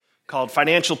called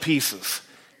Financial Pieces,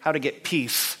 How to Get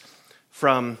Peace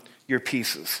from Your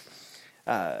Pieces.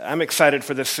 I'm excited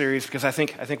for this series because I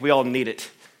think we all need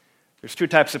it. There's two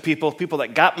types of people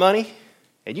that got money,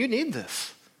 and you need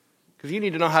this because you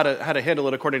need to know how to handle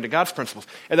it according to God's principles.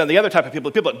 And then the other type of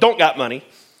people that don't got money,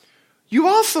 you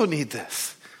also need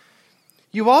this.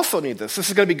 You also need this. This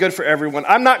is going to be good for everyone.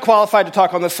 I'm not qualified to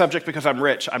talk on this subject because I'm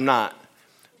rich. I'm not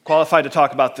qualified to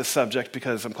talk about this subject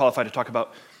because I'm qualified to talk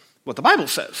about what the Bible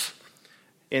says.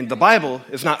 And the Bible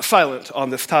is not silent on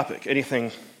this topic,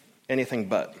 anything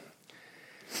but.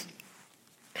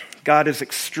 God is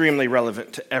extremely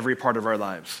relevant to every part of our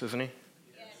lives, isn't he?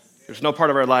 Yes. There's no part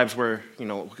of our lives where,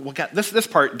 God, this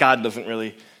part God doesn't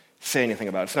really say anything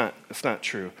about. It's not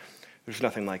true. There's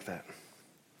nothing like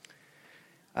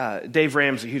that. Dave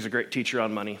Ramsey, he's a great teacher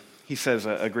on money. He says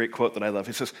a great quote that I love.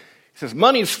 He says,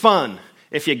 money's fun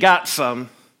if you got some.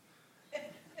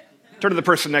 Turn to the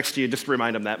person next to you, just to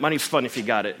remind them that. Money's fun if you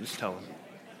got it. Just tell them.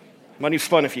 Money's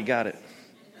fun if you got it.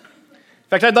 In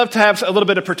fact, I'd love to have a little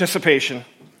bit of participation.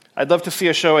 I'd love to see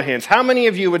a show of hands. How many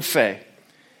of you would say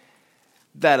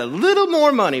that a little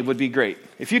more money would be great?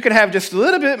 If you could have just a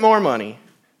little bit more money,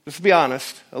 just to be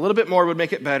honest, a little bit more would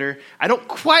make it better. I don't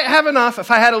quite have enough.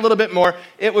 If I had a little bit more,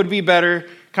 it would be better.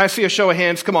 Can I see a show of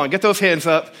hands? Come on, get those hands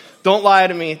up. Don't lie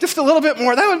to me. Just a little bit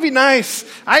more. That would be nice.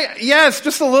 Yes,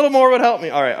 just a little more would help me.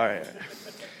 All right.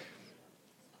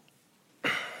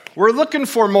 We're looking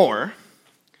for more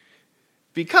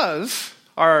because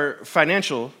our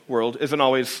financial world isn't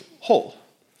always whole.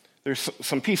 There's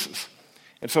some pieces.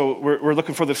 And so we're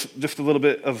looking for this just a little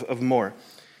bit of more.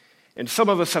 And some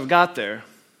of us have got there.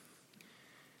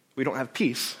 We don't have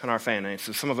peace in our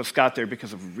finances. Some of us got there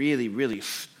because of really, really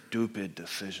stupid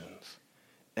decisions.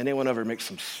 Anyone ever make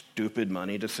some stupid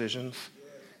money decisions?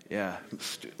 Yeah.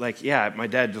 My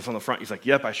dad was on the front. He's like,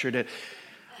 yep, I sure did.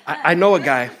 I know a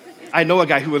guy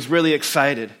who was really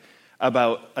excited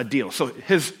about a deal. So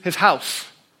his house,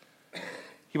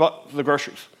 he bought the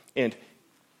groceries, and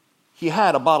he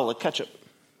had a bottle of ketchup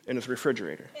in his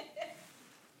refrigerator.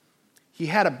 He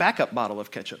had a backup bottle of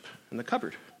ketchup in the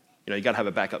cupboard. You got to have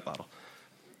a backup bottle.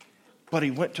 But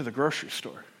he went to the grocery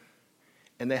store,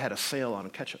 and they had a sale on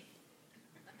ketchup.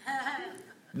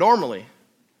 Normally,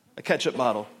 a ketchup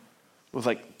bottle was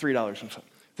like $3 and something.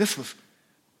 This was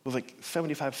like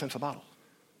 75 cents a bottle.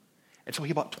 And so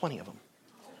he bought 20 of them.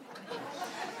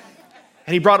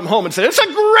 And he brought them home and said, it's a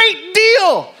great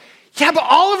deal. Yeah, but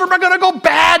all of them are going to go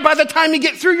bad by the time you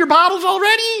get through your bottles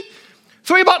already.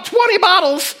 So he bought 20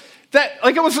 bottles that,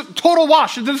 it was a total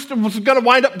wash. It just was going to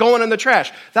wind up going in the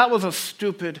trash. That was a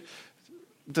stupid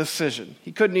decision.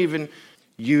 He couldn't even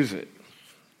use it.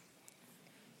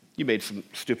 You made some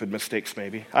stupid mistakes,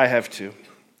 maybe. I have too.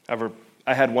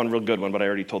 I had one real good one, but I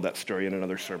already told that story in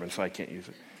another sermon, so I can't use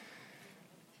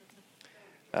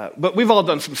it. But we've all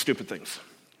done some stupid things.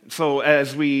 So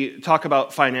as we talk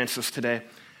about finances today,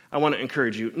 I want to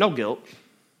encourage you, no guilt.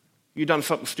 You've done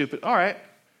something stupid. All right,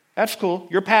 that's cool.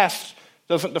 Your past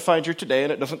doesn't define your today,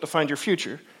 and it doesn't define your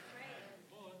future.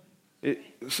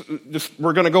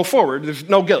 We're going to go forward. There's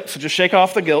no guilt, so just shake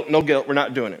off the guilt. No guilt. We're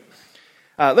not doing it.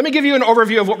 Let me give you an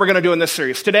overview of what we're going to do in this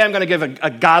series. Today I'm going to give a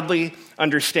godly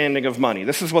understanding of money.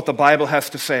 This is what the Bible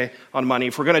has to say on money.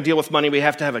 If we're going to deal with money, we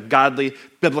have to have a godly,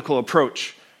 biblical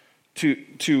approach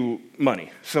to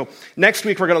money. So next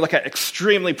week we're going to look at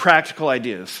extremely practical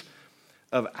ideas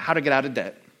of how to get out of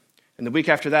debt. And the week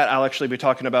after that, I'll actually be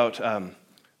talking about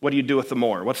what do you do with the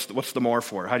more? What's the more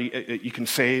for? How do you can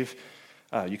save,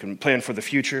 you can plan for the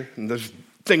future, and there's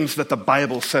things that the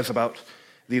Bible says about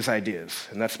these ideas,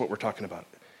 and that's what we're talking about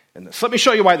in this. Let me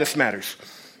show you why this matters.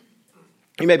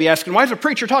 You may be asking, why is a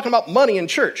preacher talking about money in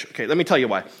church? Okay, let me tell you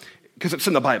why. Because it's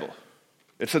in the Bible.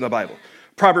 It's in the Bible.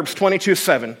 Proverbs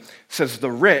 22:7 says,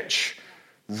 the rich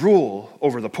rule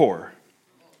over the poor,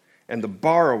 and the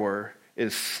borrower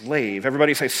is slave.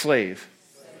 Everybody say slave.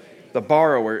 The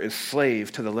borrower is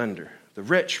slave to the lender. The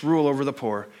rich rule over the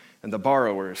poor, and the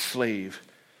borrower is slave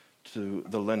to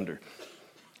the lender.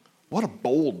 What a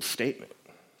bold statement.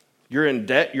 You're in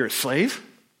debt, you're a slave?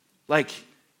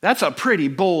 That's a pretty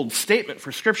bold statement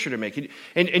for Scripture to make.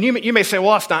 And you may say,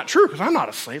 well, that's not true because I'm not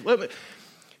a slave.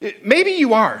 Maybe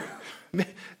you are.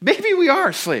 Maybe we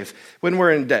are slaves when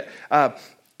we're in debt.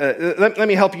 Let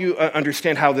me help you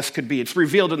understand how this could be. It's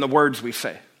revealed in the words we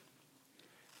say.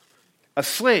 A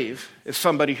slave is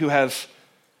somebody who has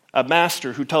a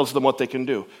master who tells them what they can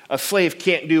do. A slave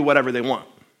can't do whatever they want.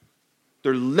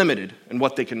 They're limited in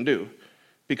what they can do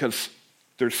because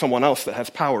there's someone else that has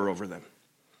power over them.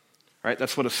 Right?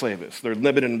 That's what a slave is. They're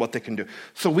limited in what they can do.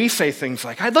 So we say things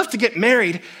like, I'd love to get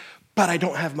married, but I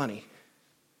don't have money.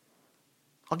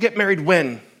 I'll get married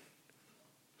when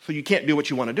so you can't do what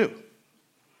you want to do.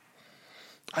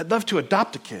 I'd love to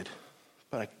adopt a kid,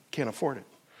 but I can't afford it.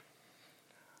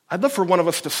 I'd love for one of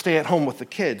us to stay at home with the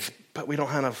kids, but we don't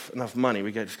have enough money.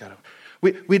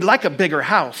 We'd like a bigger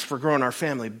house for growing our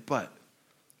family, but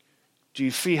do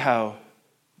you see how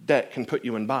debt can put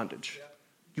you in bondage?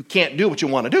 You can't do what you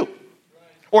want to do.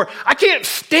 Or, I can't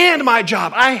stand my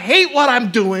job. I hate what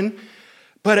I'm doing,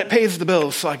 but it pays the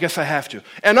bills, so I guess I have to.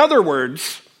 In other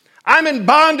words, I'm in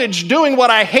bondage doing what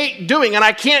I hate doing, and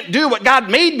I can't do what God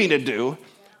made me to do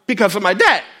because of my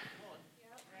debt.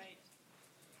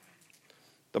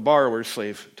 The borrower's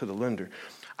slave to the lender.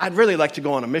 I'd really like to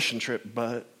go on a mission trip,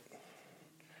 but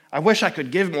I wish I could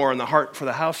give more in the heart for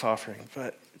the house offering,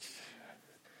 but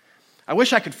I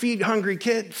wish I could feed hungry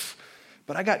kids,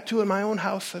 but I got 2 in my own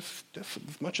house. That's just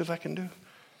as much as I can do.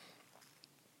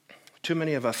 Too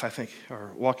many of us, I think,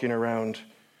 are walking around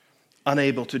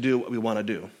unable to do what we want to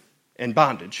do, in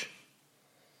bondage,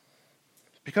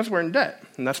 because we're in debt.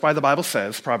 And that's why the Bible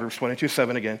says, Proverbs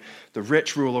 22:7 again, the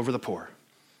rich rule over the poor,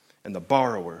 and the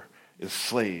borrower is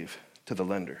slave to the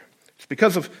lender. It's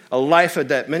because of a life of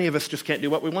debt, many of us just can't do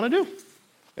what we want to do,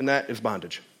 and that is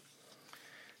bondage.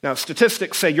 Now,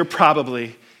 statistics say you're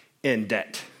probably in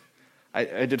debt.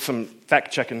 I did some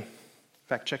fact-checking.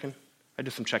 I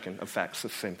did some checking of facts.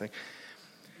 It's the same thing.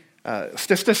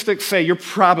 Statistics say you're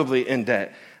probably in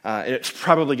debt. It's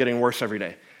probably getting worse every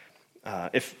day,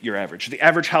 if you're average. The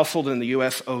average household in the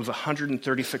U.S. owes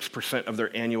 136% of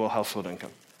their annual household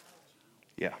income.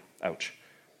 Yeah, ouch.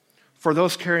 For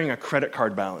those carrying a credit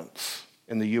card balance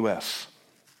in the U.S.,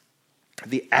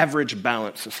 the average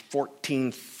balance is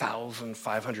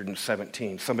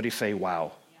 $14,517. Somebody say,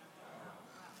 wow.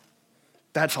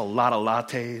 That's a lot of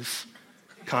lattes,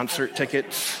 concert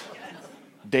tickets,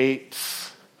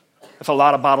 dates. That's a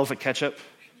lot of bottles of ketchup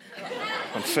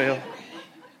on sale.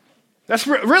 That's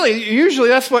usually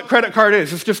that's what credit card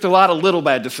is. It's just a lot of little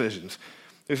bad decisions.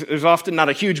 There's often not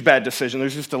a huge bad decision.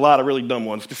 There's just a lot of really dumb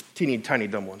ones, just teeny tiny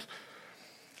dumb ones.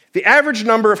 The average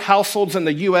number of households in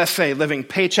the USA living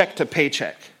paycheck to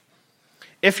paycheck,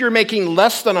 if you're making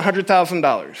less than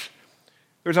 $100,000,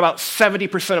 there's about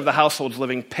 70% of the households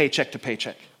living paycheck to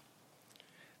paycheck.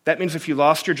 That means if you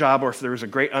lost your job or if there was a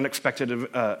great unexpected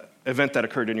event that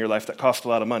occurred in your life that cost a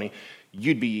lot of money,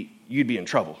 you'd be in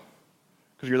trouble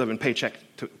because you're living paycheck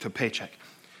to paycheck.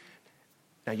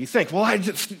 Now you think, well,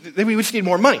 we just need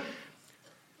more money.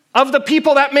 Of the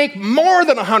people that make more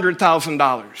than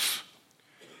 $100,000,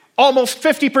 almost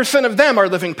 50% of them are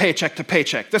living paycheck to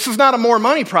paycheck. This is not a more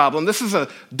money problem. This is a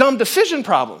dumb decision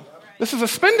problem. This is a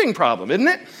spending problem, isn't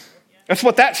it? That's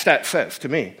what that stat says to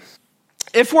me.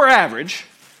 If we're average,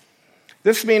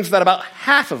 this means that about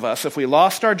half of us, if we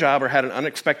lost our job or had an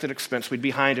unexpected expense, we'd be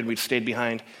behind and we'd stayed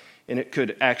behind, and it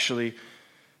could actually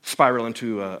spiral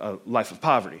into a life of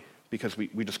poverty because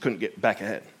we just couldn't get back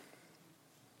ahead.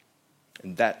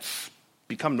 And that's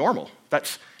become normal.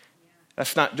 That's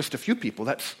not just a few people.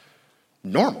 That's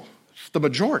normal. It's the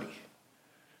majority.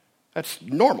 That's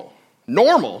normal.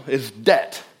 Normal is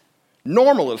debt.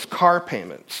 Normal is car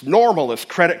payments. Normal is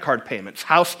credit card payments,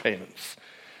 house payments.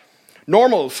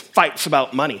 Normal is fights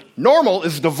about money. Normal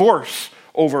is divorce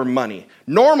over money.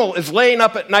 Normal is laying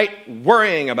up at night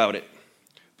worrying about it.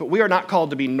 But we are not called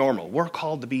to be normal. We're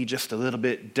called to be just a little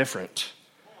bit different.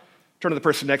 Turn to the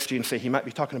person next to you and say, he might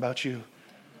be talking about you.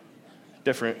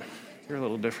 Different. You're a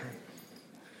little different.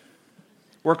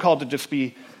 We're called to just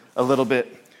be a little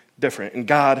bit different. And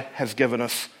God has given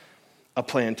us a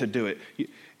plan to do it.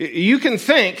 You can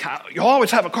think, you'll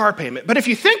always have a car payment. But if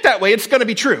you think that way, it's going to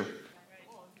be true.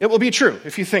 It will be true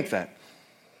if you think that.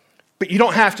 But you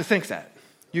don't have to think that.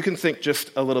 You can think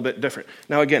just a little bit different.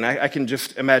 Now, again, I can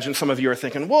just imagine some of you are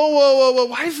thinking, whoa,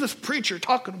 why is this preacher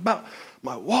talking about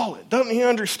my wallet? Doesn't he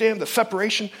understand the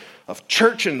separation of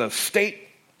church and the state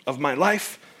of my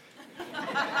life?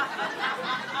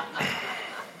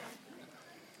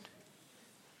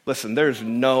 Listen, there's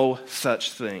no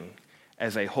such thing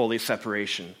as a holy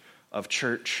separation of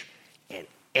church and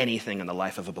anything in the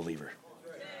life of a believer.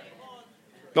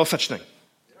 No such thing.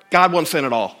 God wants in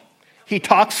it all. He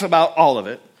talks about all of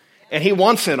it, and he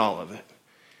wants in all of it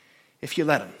if you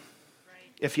let him.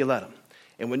 If you let him.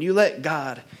 And when you let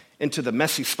God into the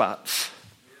messy spots,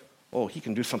 he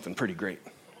can do something pretty great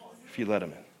if you let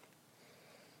him in.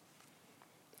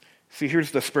 See,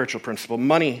 here's the spiritual principle.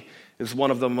 Money is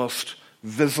one of the most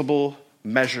visible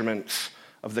measurements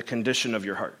of the condition of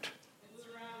your heart.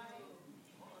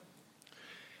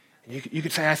 You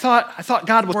could say, I thought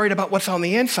God was worried about what's on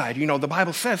the inside. You know, the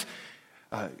Bible says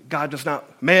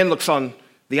man looks on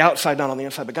the outside, not on the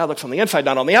inside, but God looks on the inside,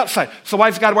 not on the outside. So why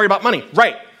does God worry about money?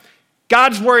 Right.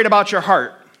 God's worried about your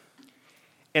heart.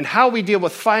 And how we deal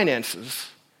with finances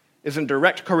is in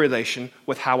direct correlation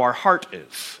with how our heart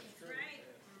is.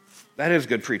 That is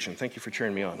good preaching. Thank you for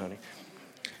cheering me on, honey.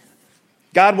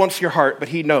 God wants your heart, but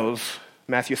he knows,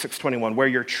 Matthew 6:21, where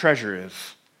your treasure is,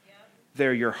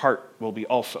 there your heart will be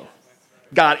also.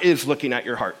 God is looking at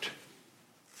your heart.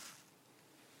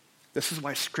 This is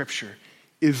why Scripture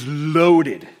is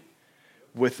loaded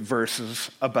with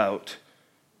verses about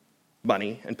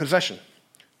money and possession.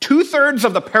 2/3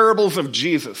 of the parables of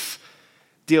Jesus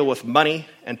deal with money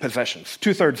and possessions.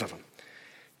 2/3 of them.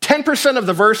 10% of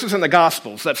the verses in the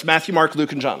Gospels, that's Matthew, Mark,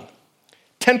 Luke, and John.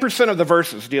 10% of the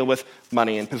verses deal with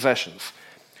money and possessions.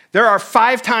 There are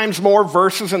 5 times more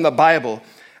verses in the Bible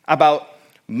about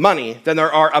money than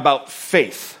there are about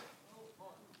faith.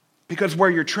 Because where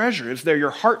your treasure is, there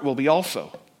your heart will be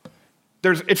also.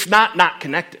 It's not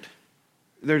connected.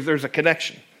 There's a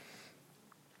connection.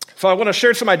 So I want to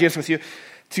share some ideas with you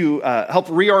to help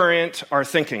reorient our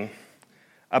thinking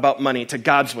about money to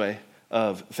God's way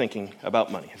of thinking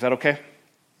about money. Is that okay?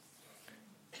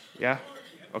 Yeah?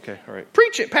 Okay, all right.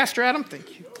 Preach it, Pastor Adam.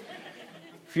 Thank you.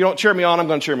 If you don't cheer me on, I'm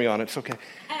going to cheer me on. It's okay.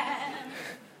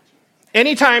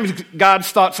 Anytime God's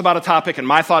thoughts about a topic and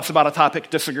my thoughts about a topic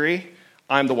disagree,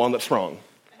 I'm the one that's wrong.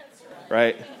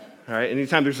 Right? All right.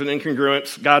 Anytime there's an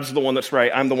incongruence, God's the one that's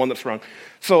right. I'm the one that's wrong.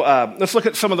 So let's look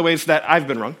at some of the ways that I've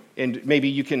been wrong, and maybe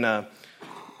you can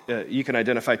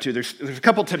identify too. There's a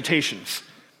couple temptations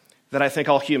that I think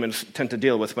all humans tend to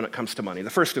deal with when it comes to money. The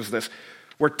first is this: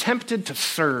 we're tempted to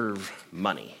serve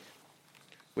money.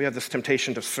 We have this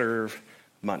temptation to serve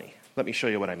money. Let me show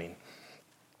you what I mean.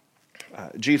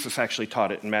 Jesus actually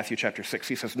taught it in Matthew chapter 6.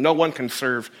 He says, no one can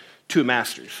serve 2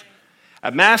 masters.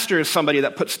 A master is somebody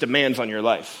that puts demands on your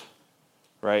life,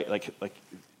 right? Like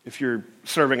if you're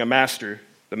serving a master,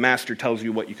 the master tells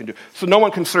you what you can do. So no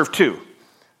one can serve 2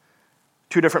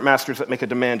 different masters that make a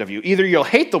demand of you. Either you'll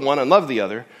hate the one and love the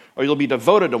other, or you'll be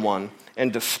devoted to one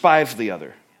and despise the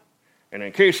other. And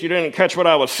in case you didn't catch what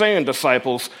I was saying,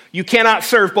 disciples, you cannot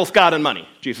serve both God and money,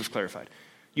 Jesus clarified.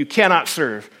 You cannot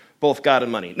serve both God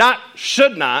and money. Not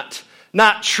should not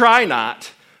try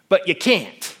not, but you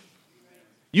can't.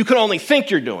 You can only think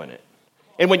you're doing it.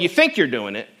 And when you think you're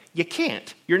doing it, you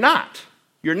can't. You're not.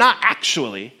 You're not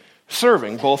actually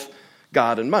serving both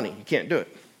God and money. You can't do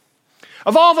it.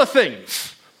 Of all the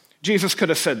things Jesus could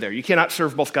have said there, you cannot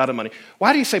serve both God and money.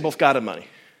 Why do you say both God and money?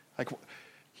 It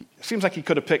seems like he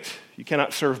could have picked, you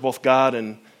cannot serve both God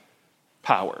and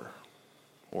power,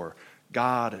 or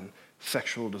God and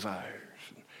sexual desires,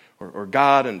 or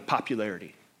God and popularity.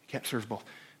 You can't serve both.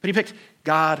 But he picked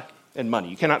God and money.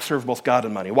 You cannot serve both God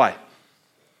and money. Why?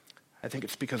 I think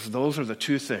it's because those are the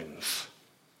 2 things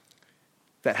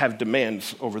that have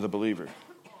demands over the believer.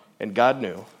 And God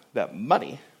knew that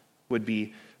money would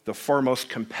be the foremost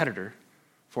competitor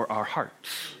for our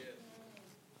hearts.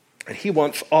 And he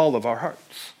wants all of our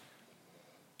hearts.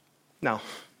 Now,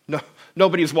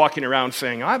 nobody's walking around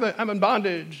saying, I'm in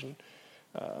bondage.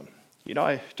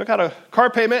 I took out a car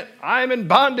payment. I'm in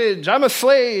bondage. I'm a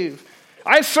slave.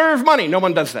 I serve money. No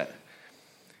one does that.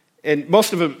 And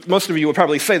most of you will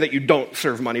probably say that you don't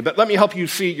serve money, but let me help you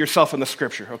see yourself in the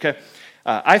Scripture, okay?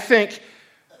 I think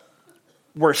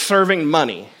we're serving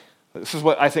money. This is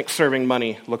what I think serving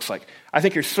money looks like. I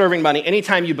think you're serving money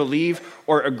anytime you believe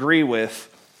or agree with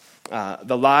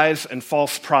the lies and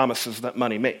false promises that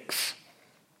money makes.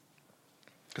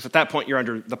 Because at that point, you're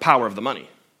under the power of the money,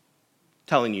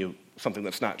 telling you something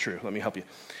that's not true. Let me help you.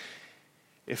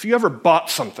 If you ever bought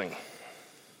something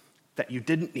that you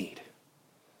didn't need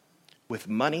with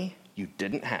money you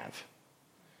didn't have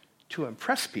to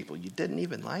impress people you didn't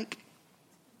even like,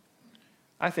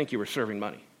 I think you were serving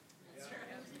money.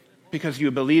 Because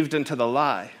you believed into the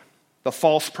lie, the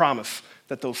false promise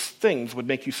that those things would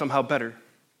make you somehow better,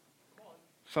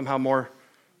 somehow more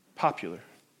popular.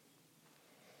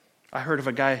 I heard of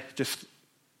a guy just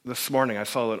this morning, I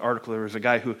saw an article, there was a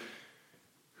guy who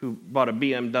bought a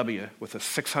BMW with a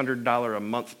 $600 a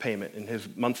month payment, and his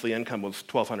monthly income was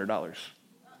 $1,200.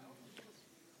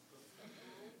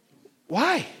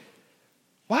 Why?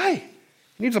 He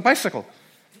needs a bicycle.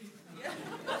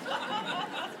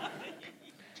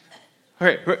 All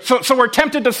right, so we're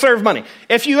tempted to serve money.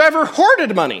 If you ever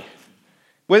hoarded money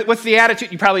with the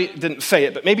attitude, you probably didn't say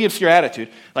it, but maybe it's your attitude,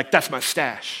 like that's my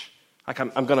stash. Like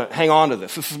I'm going to hang on to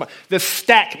this. This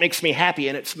stack makes me happy,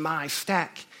 and it's my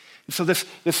stack. And so this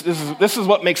is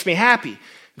what makes me happy.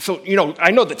 So,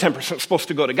 I know that 10% is supposed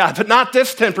to go to God, but not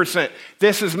this 10%.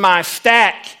 This is my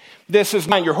stack. This is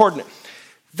mine. You're hoarding it.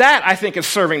 That, I think, is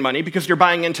serving money because you're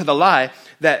buying into the lie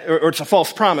or it's a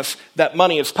false promise that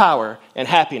money is power and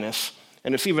happiness.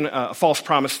 And it's even a false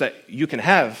promise that you can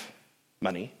have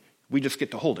money We just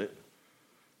get to hold it.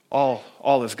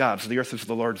 All is God's. The earth is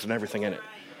the Lord's and everything in it,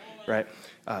 right?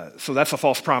 So that's a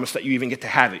false promise that you even get to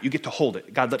have it. You get to hold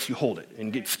it. God lets you hold it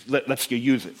and lets you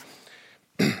use it.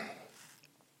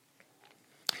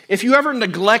 If you ever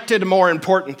neglected more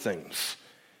important things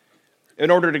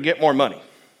in order to get more money,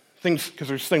 because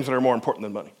there's things that are more important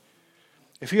than money.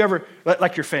 If you ever,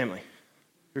 like your family,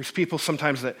 there's people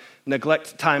sometimes that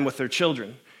neglect time with their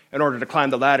children in order to climb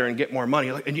the ladder and get more money.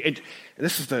 And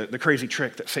this is the crazy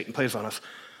trick that Satan plays on us.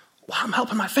 Well, I'm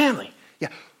helping my family. Yeah,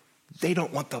 they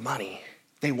don't want the money.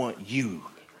 They want you.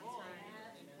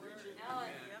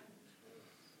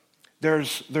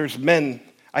 There's men,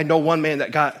 I know one man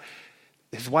that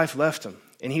his wife left him,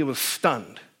 and he was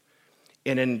stunned.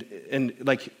 And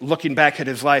like looking back at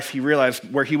his life, he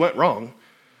realized where he went wrong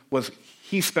was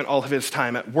he spent all of his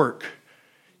time at work,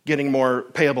 getting more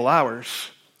payable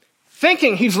hours,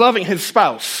 thinking he's loving his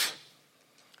spouse.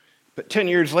 But 10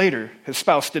 years later, his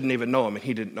spouse didn't even know him, and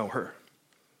he didn't know her.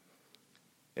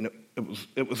 And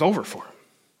it was over for him.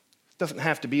 It doesn't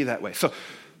have to be that way. So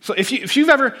if you've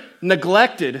ever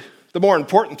neglected the more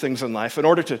important things in life in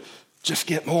order to just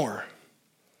get more,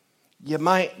 you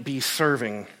might be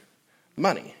serving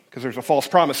money, because there's a false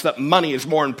promise that money is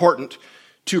more important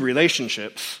to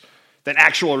relationships than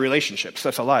actual relationships.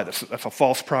 That's a lie. That's a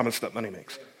false promise that money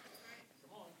makes.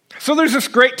 So there's this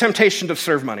great temptation to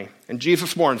serve money, and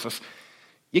Jesus warns us,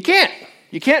 you can't.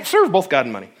 You can't serve both God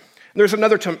and money. And there's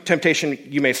another temptation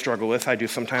you may struggle with. I do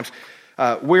sometimes.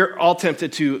 We're all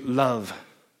tempted to love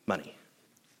money.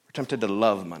 We're tempted to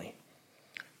love money.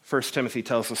 1 Timothy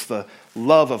tells us the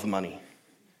love of money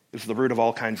is the root of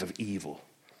all kinds of evil.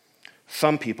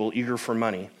 Some people, eager for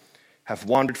money, have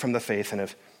wandered from the faith and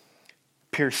have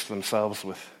pierced themselves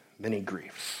with many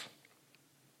griefs.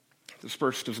 This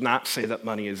verse does not say that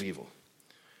money is evil.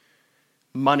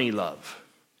 Money love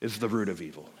is the root of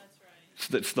evil.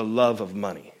 That's right. It's the love of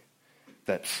money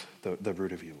that's the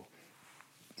root of evil.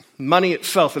 Money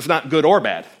itself is not good or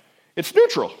bad. It's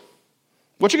neutral.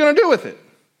 What you going to do with it?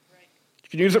 Right. You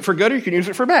can use it for good or you can use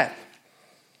it for bad.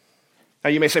 Now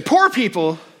you may say, poor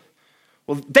people,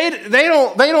 well, they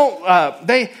don't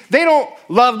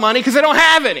love money because they don't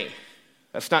have any.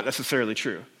 That's not necessarily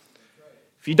true.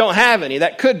 If you don't have any,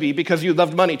 that could be because you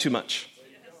loved money too much.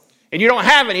 And you don't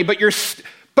have any, but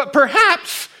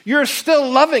perhaps you're still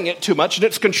loving it too much and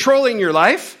it's controlling your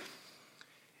life.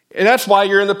 And that's why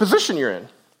you're in the position you're in.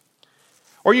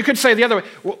 Or you could say the other way,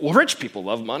 well, rich people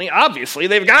love money. Obviously,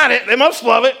 they've got it. They must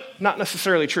love it. Not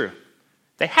necessarily true.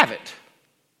 They have it.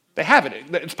 They have it.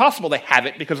 It's possible they have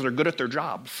it because they're good at their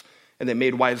jobs and they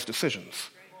made wise decisions.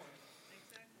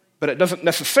 But it doesn't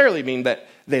necessarily mean that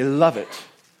they love it.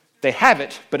 They have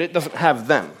it, but it doesn't have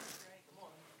them.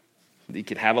 You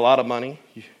can have a lot of money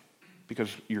because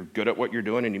you're good at what you're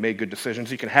doing and you made good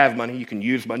decisions. You can have money, you can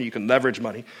use money, you can leverage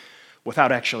money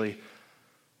without actually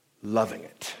loving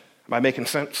it. Am I making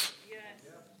sense? Yes.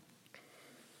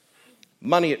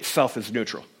 Money itself is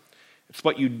neutral. It's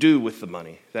what you do with the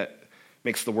money that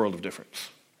makes the world of difference.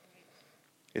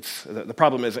 The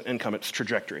problem isn't income, it's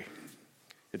trajectory.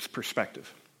 It's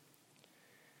perspective.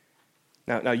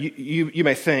 Now you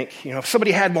may think, if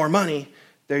somebody had more money,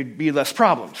 there'd be less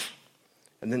problems.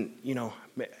 And then,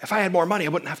 if I had more money, I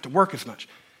wouldn't have to work as much.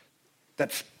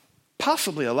 That's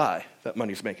possibly a lie that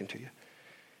money's making to you.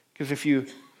 Because if you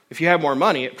have more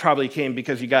money, it probably came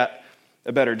because you got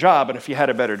a better job. And if you had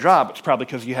a better job, it's probably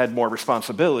because you had more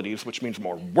responsibilities, which means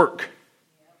more work.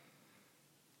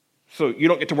 So you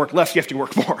don't get to work less, you have to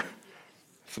work more.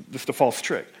 It's just a false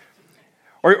trick.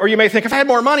 Or you may think, if I had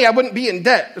more money, I wouldn't be in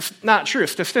debt. It's not true.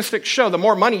 Statistics show the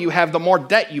more money you have, the more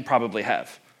debt you probably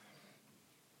have.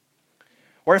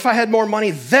 Or if I had more money,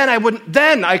 then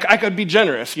I could be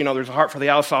generous. There's a Heart for the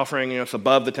House offering, it's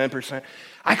above the 10%.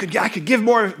 I could give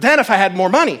more then if I had more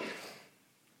money.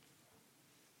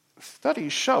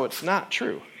 Studies show it's not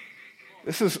true.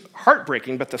 This is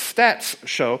heartbreaking, but the stats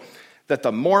show that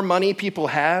the more money people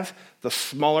have, the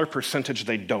smaller percentage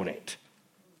they donate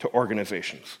to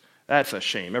organizations. That's a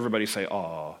shame. Everybody say,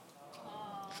 aw.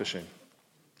 It's a shame.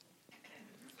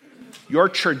 Your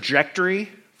trajectory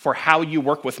for how you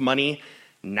work with money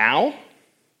now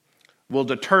will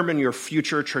determine your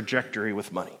future trajectory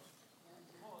with money.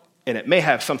 And it may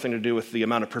have something to do with the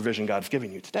amount of provision God's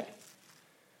giving you today.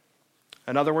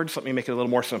 In other words, let me make it a little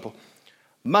more simple.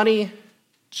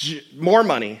 More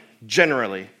money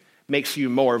generally makes you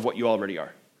more of what you already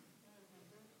are.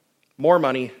 More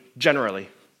money generally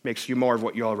makes you more of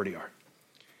what you already are.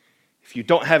 If you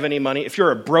don't have any money, if you're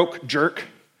a broke jerk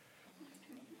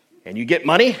and you get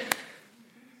money,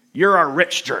 you're a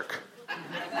rich jerk.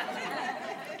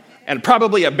 And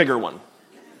probably a bigger one.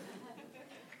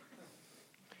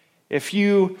 If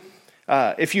you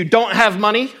don't have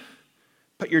money,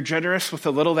 but you're generous with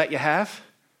the little that you have,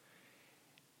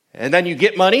 and then you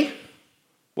get money,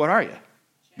 what are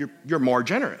you? You're more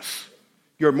generous.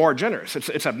 You're more generous.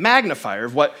 It's a magnifier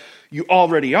of what you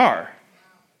already are.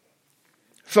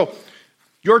 So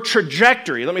your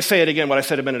trajectory, let me say it again, what I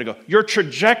said a minute ago. Your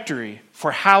trajectory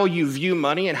for how you view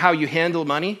money and how you handle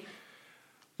money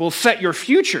will set your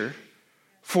future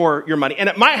for your money. And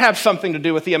it might have something to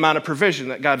do with the amount of provision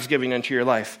that God's giving into your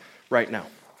life right now.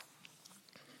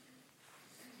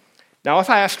 Now, if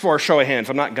I ask for a show of hands,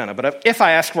 I'm not gonna, but if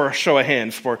I ask for a show of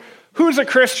hands for who's a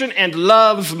Christian and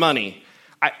loves money,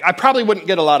 I probably wouldn't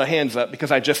get a lot of hands up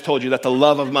because I just told you that the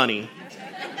love of money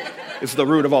is the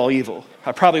root of all evil.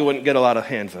 I probably wouldn't get a lot of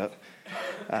hands up.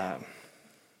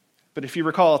 But if you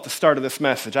recall at the start of this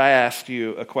message, I asked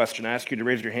you a question. I asked you to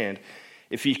raise your hand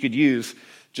if you could use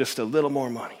just a little more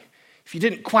money. If you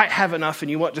didn't quite have enough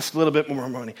and you want just a little bit more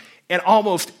money. And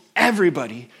almost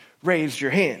everybody raised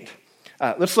your hand.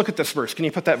 Let's look at this verse. Can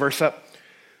you put that verse up?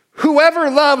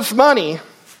 Whoever loves money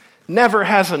never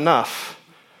has enough.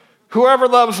 Whoever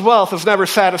loves wealth is never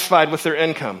satisfied with their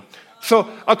income. So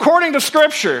according to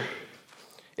Scripture,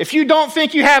 if you don't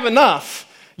think you have enough,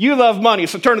 you love money.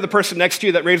 So turn to the person next to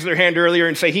you that raised their hand earlier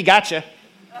and say, he gotcha.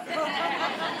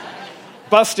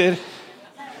 Busted.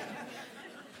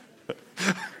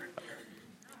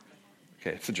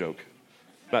 Okay, it's a joke.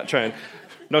 Not trying.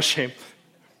 No shame.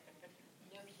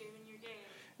 No shame in your game.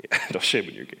 Yeah, no shame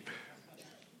in your game.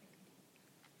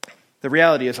 The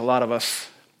reality is a lot of us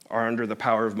are under the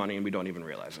power of money and we don't even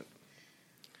realize it.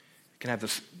 It can have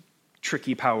this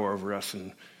tricky power over us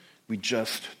and we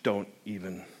just don't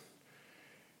even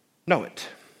know it.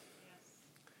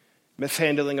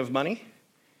 Mishandling of money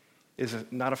is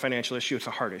not a financial issue, it's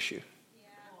a heart issue.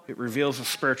 It reveals a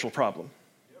spiritual problem.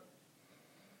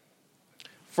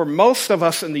 For most of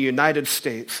us in the United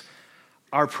States,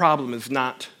 our problem is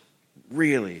not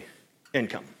really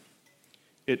income.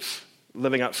 It's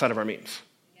living outside of our means.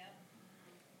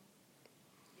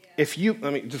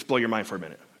 Let me just blow your mind for a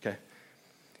minute, okay?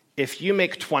 If you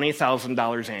make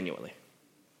 $20,000 annually,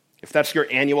 if that's your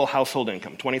annual household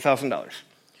income, $20,000,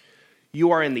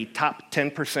 you are in the top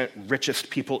 10%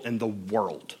 richest people in the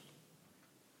world.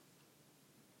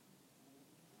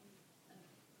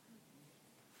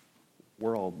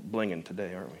 We're all blinging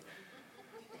today, aren't we?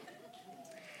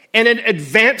 And in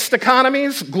advanced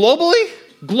economies,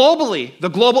 globally, the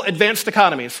global advanced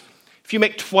economies, if you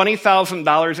make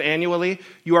 $20,000 annually,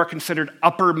 you are considered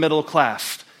upper middle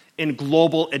class in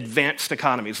global advanced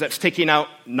economies. That's taking out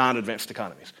non-advanced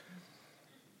economies.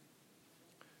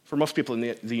 For most people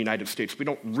in the United States, we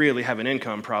don't really have an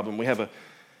income problem. We have a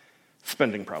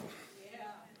spending problem.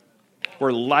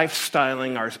 We're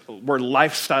lifestyling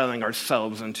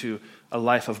ourselves into a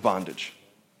life of bondage.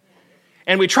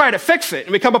 And we try to fix it,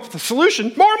 and we come up with a solution,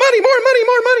 more money, more money,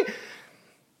 more money.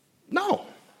 No.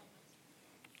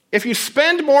 If you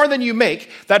spend more than you make,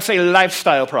 that's a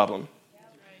lifestyle problem,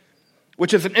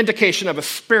 which is an indication of a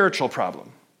spiritual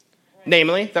problem.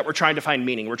 Namely, that we're trying to find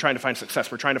meaning, we're trying to find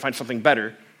success, we're trying to find something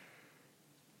better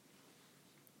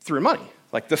through money.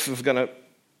 Like the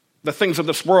things of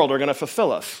this world are going to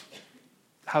fulfill us.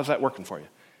 How's that working for you?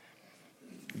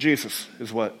 Jesus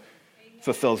is what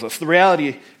fulfills us. The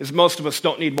reality is most of us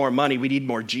don't need more money, we need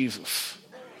more Jesus.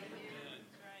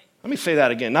 Let me say that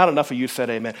again. Not enough of you said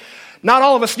amen. Not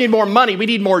all of us need more money, we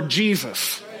need more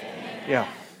Jesus. Yeah.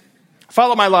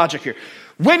 Follow my logic here.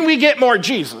 When we get more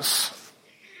Jesus,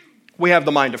 we have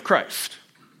the mind of Christ.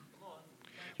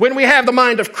 When we have the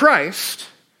mind of Christ,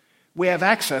 we have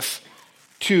access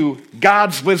to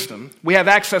God's wisdom. We have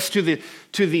access to the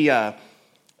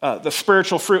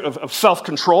spiritual fruit of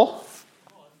self-control.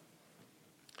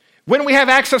 When we have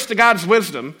access to God's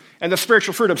wisdom and the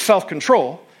spiritual fruit of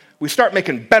self-control, we start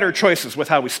making better choices with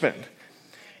how we spend.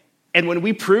 And when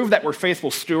we prove that we're faithful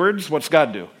stewards, what's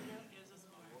God do?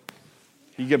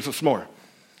 He gives us more.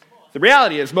 The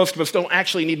reality is most of us don't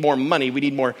actually need more money, we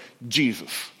need more Jesus.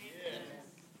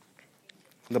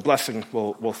 And the blessing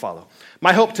will follow.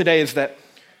 My hope today is that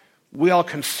we all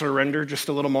can surrender just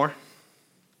a little more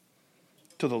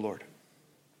to the Lord.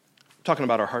 I'm talking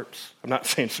about our hearts. I'm not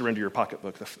saying surrender your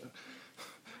pocketbook.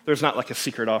 There's not like a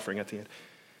secret offering at the end.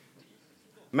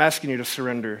 I'm asking you to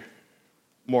surrender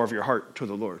more of your heart to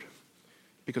the Lord.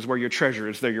 Because where your treasure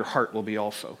is, there your heart will be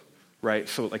also. Right?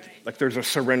 So like there's a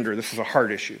surrender. This is a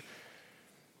heart issue.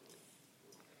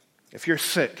 If you're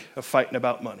sick of fighting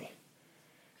about money,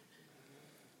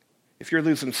 if you're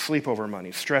losing sleep over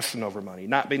money, stressing over money,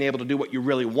 not being able to do what you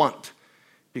really want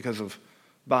because of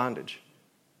bondage,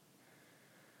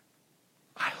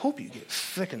 I hope you get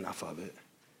sick enough of it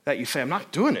that you say, I'm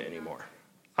not doing it anymore.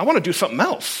 I want to do something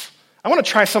else. I want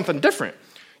to try something different.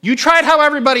 You tried how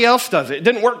everybody else does it. It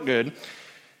didn't work good.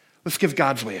 Let's give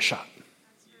God's way a shot.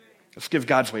 Let's give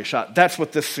God's way a shot. That's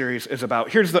what this series is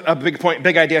about. Here's a big point,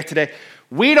 big idea today.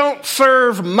 We don't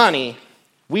serve money.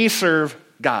 We serve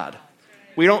God.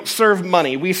 We don't serve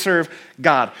money. We serve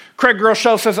God. Craig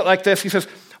Groeschel says it like this. He says,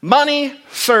 money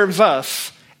serves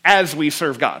us as we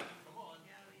serve God.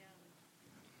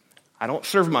 I don't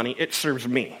serve money. It serves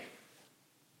me.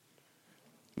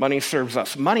 Money serves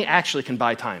us. Money actually can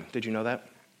buy time. Did you know that?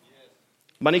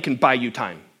 Money can buy you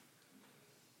time.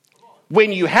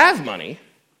 When you have money,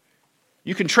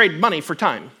 you can trade money for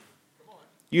time.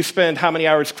 You spend how many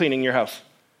hours cleaning your house?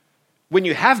 When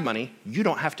you have money, you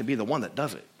don't have to be the one that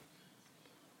does it.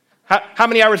 How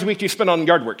many hours a week do you spend on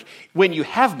yard work? When you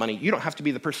have money, you don't have to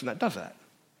be the person that does that.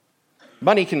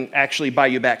 Money can actually buy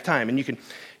you back time, and you can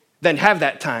then have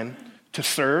that time to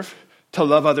serve, to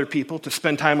love other people, to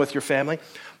spend time with your family.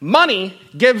 Money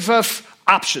gives us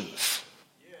options.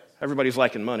 Everybody's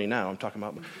liking money now. I'm talking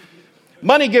about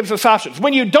money gives us options.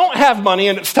 When you don't have money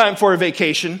and it's time for a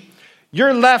vacation,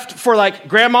 you're left for like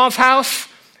grandma's house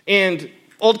and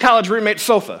old college roommate's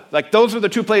sofa. Like those are the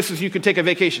two places you could take a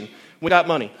vacation without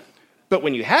money. But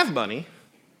when you have money,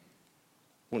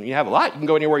 when you have a lot, you can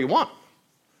go anywhere you want.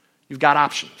 You've got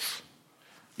options.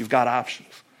 You've got options.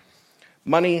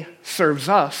 Money serves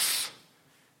us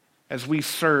as we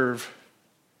serve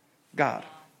God.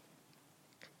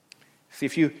 See,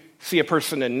 if you see a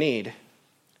person in need,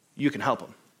 you can help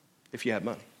them if you have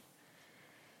money.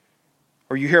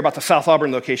 Or you hear about the South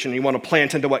Auburn location and you want to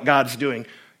plant into what God's doing,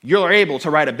 you're able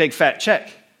to write a big fat check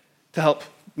to help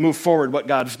move forward what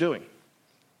God's doing.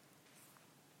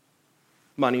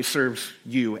 Money serves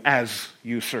you as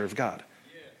you serve God.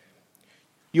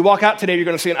 You walk out today, you're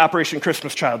going to see an Operation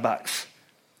Christmas Child box.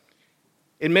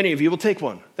 And many of you will take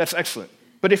one. That's excellent.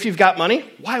 But if you've got money,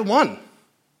 why one?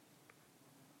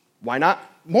 Why not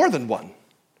more than one?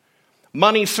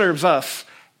 Money serves us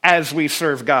as we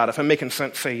serve God. If I'm making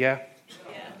sense, say yeah.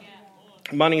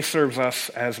 Yeah. Money serves us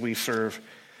as we serve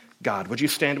God. Would you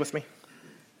stand with me?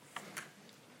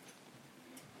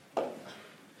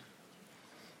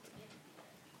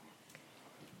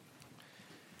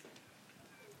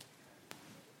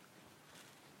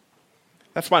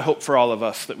 That's my hope for all of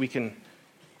us, that we can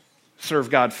serve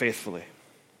God faithfully.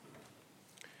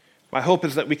 My hope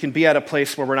is that we can be at a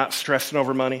place where we're not stressing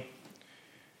over money.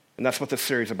 And that's what this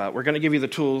series is about. We're going to give you the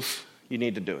tools you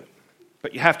need to do it.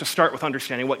 But you have to start with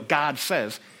understanding what God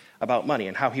says about money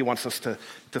and how he wants us to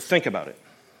think about it.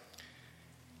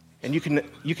 And you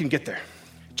can get there.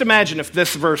 Just imagine if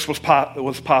this verse was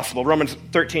possible. Romans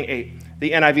 13:8.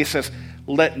 The NIV says,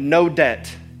 let no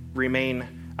debt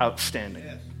remain outstanding.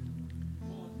 Yes.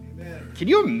 Can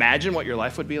you imagine what your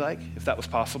life would be like if that was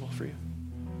possible for you?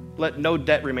 Let no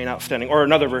debt remain outstanding. Or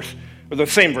another verse, or the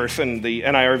same verse in the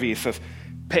NIRV says,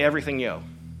 pay everything you owe.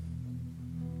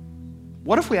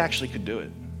 What if we actually could do it?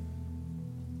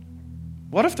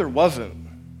 What if there wasn't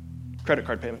credit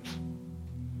card payments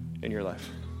in your life?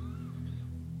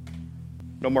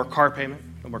 No more car payment,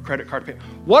 no more credit card payment.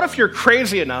 What if you're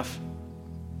crazy enough,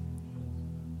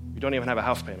 you don't even have a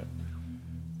house payment,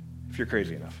 if you're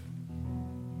crazy enough?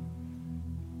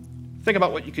 Think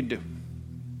about what you could do.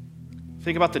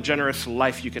 Think about the generous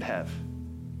life you could have.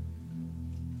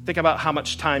 Think about how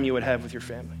much time you would have with your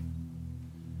family.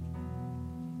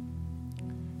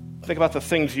 Think about the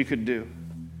things you could do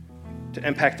to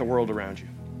impact the world around you.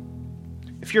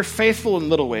 If you're faithful in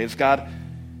little ways,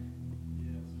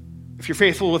 if you're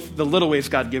faithful with the little ways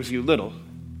God gives you little,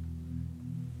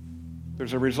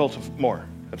 there's a result of more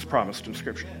that's promised in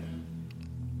Scripture.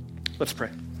 Let's pray.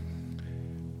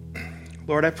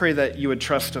 Lord, I pray that you would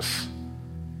trust us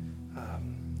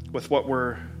with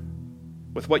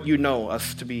what you know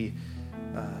us to be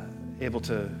able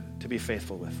to be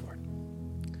faithful with, Lord.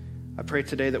 I pray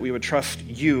today that we would trust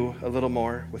you a little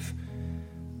more with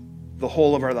the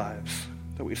whole of our lives,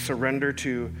 that we surrender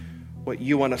to what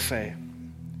you want to say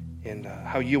and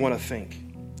how you want to think,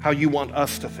 how you want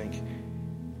us to think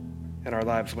in our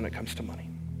lives when it comes to money.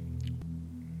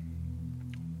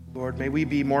 Lord, may we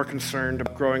be more concerned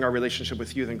about growing our relationship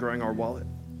with you than growing our wallet.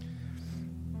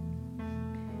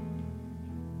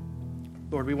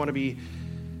 Lord, we want to be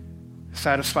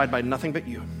satisfied by nothing but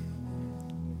you.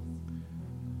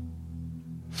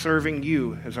 Serving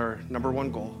you is our number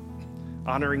one goal.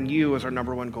 Honoring you is our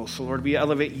number one goal. So, Lord, we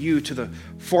elevate you to the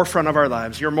forefront of our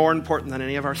lives. You're more important than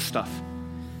any of our stuff.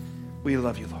 We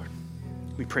love you, Lord.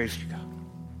 We praise you, God.